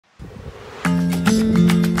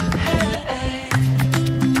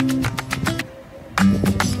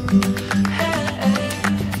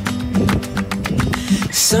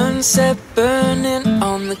sunset burning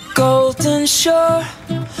on the golden shore.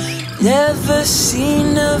 Never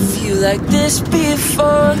seen a view like this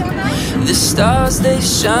before. The stars, they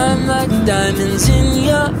shine like diamonds in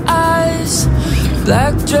your eyes.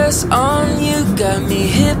 Black dress on you got me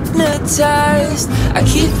hypnotized. I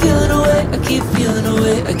keep feeling away, I keep feeling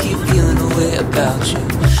away, I keep feeling away about you.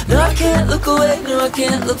 No, I can't look away, no, I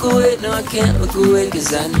can't look away, no, I can't look away,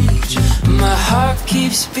 'cause I need you. My heart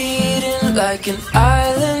keeps beating like an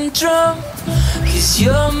island drum, 'cause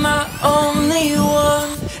you're my only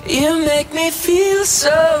one. You make me feel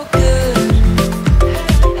so good.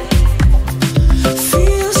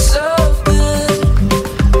 Feel so good.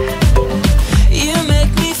 You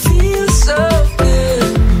make me feel so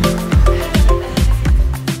good.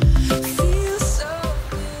 Feel so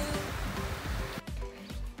good.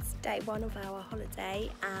 It's day one of our holiday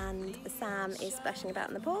and Sam is splashing about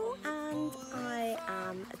in the pool and I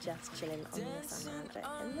am just chilling on the sand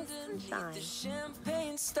in the sunshine.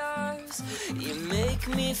 Champagne stars, you make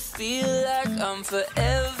me feel like I'm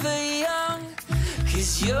forever young,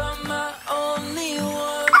 'cause you're my only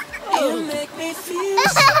one. You make me feel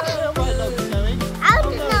so good.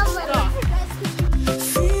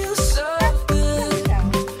 Feel so good.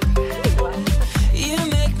 You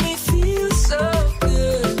make me feel so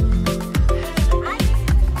good.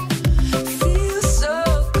 Feel so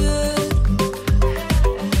good.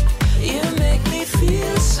 You make me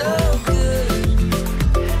feel so good.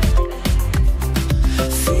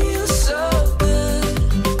 Feel so good.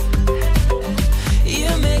 You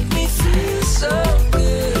make me feel so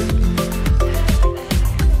good.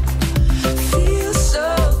 Feel so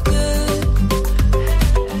good.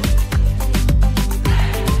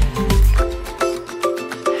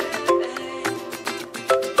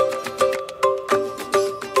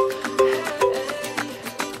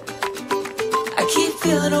 I keep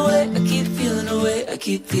feeling away, I keep feeling away, I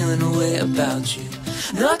keep feeling away about you.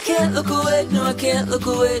 No, I can't look away, no, I can't look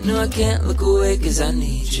away, no, I can't look away, 'cause I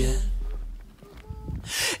need you.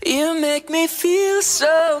 You make me feel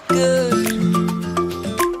so good.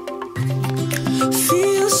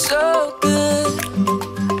 Feel so good.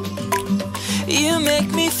 You make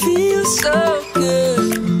me feel so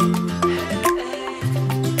good.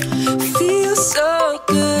 Feel so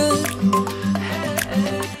good.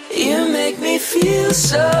 You make me feel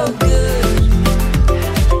so good.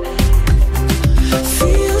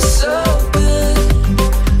 Feel so good.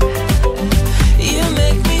 You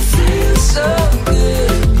make me feel so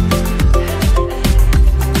good.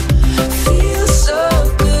 Feel so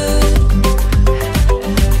good.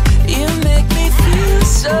 You make me feel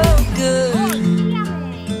so good.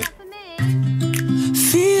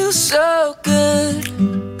 Feel so good.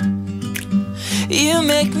 You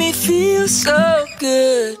make me feel so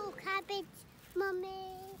good. Cabbage, Mummy.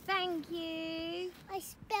 Thank you. I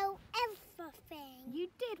spelled everything. You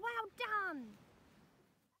did. Well done.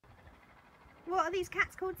 What are these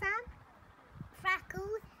cats called, Sam?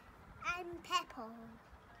 Crackle and Pepper.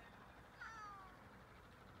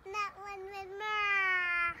 And that one with Ma.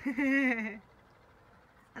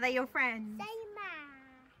 Are they your friends? Thank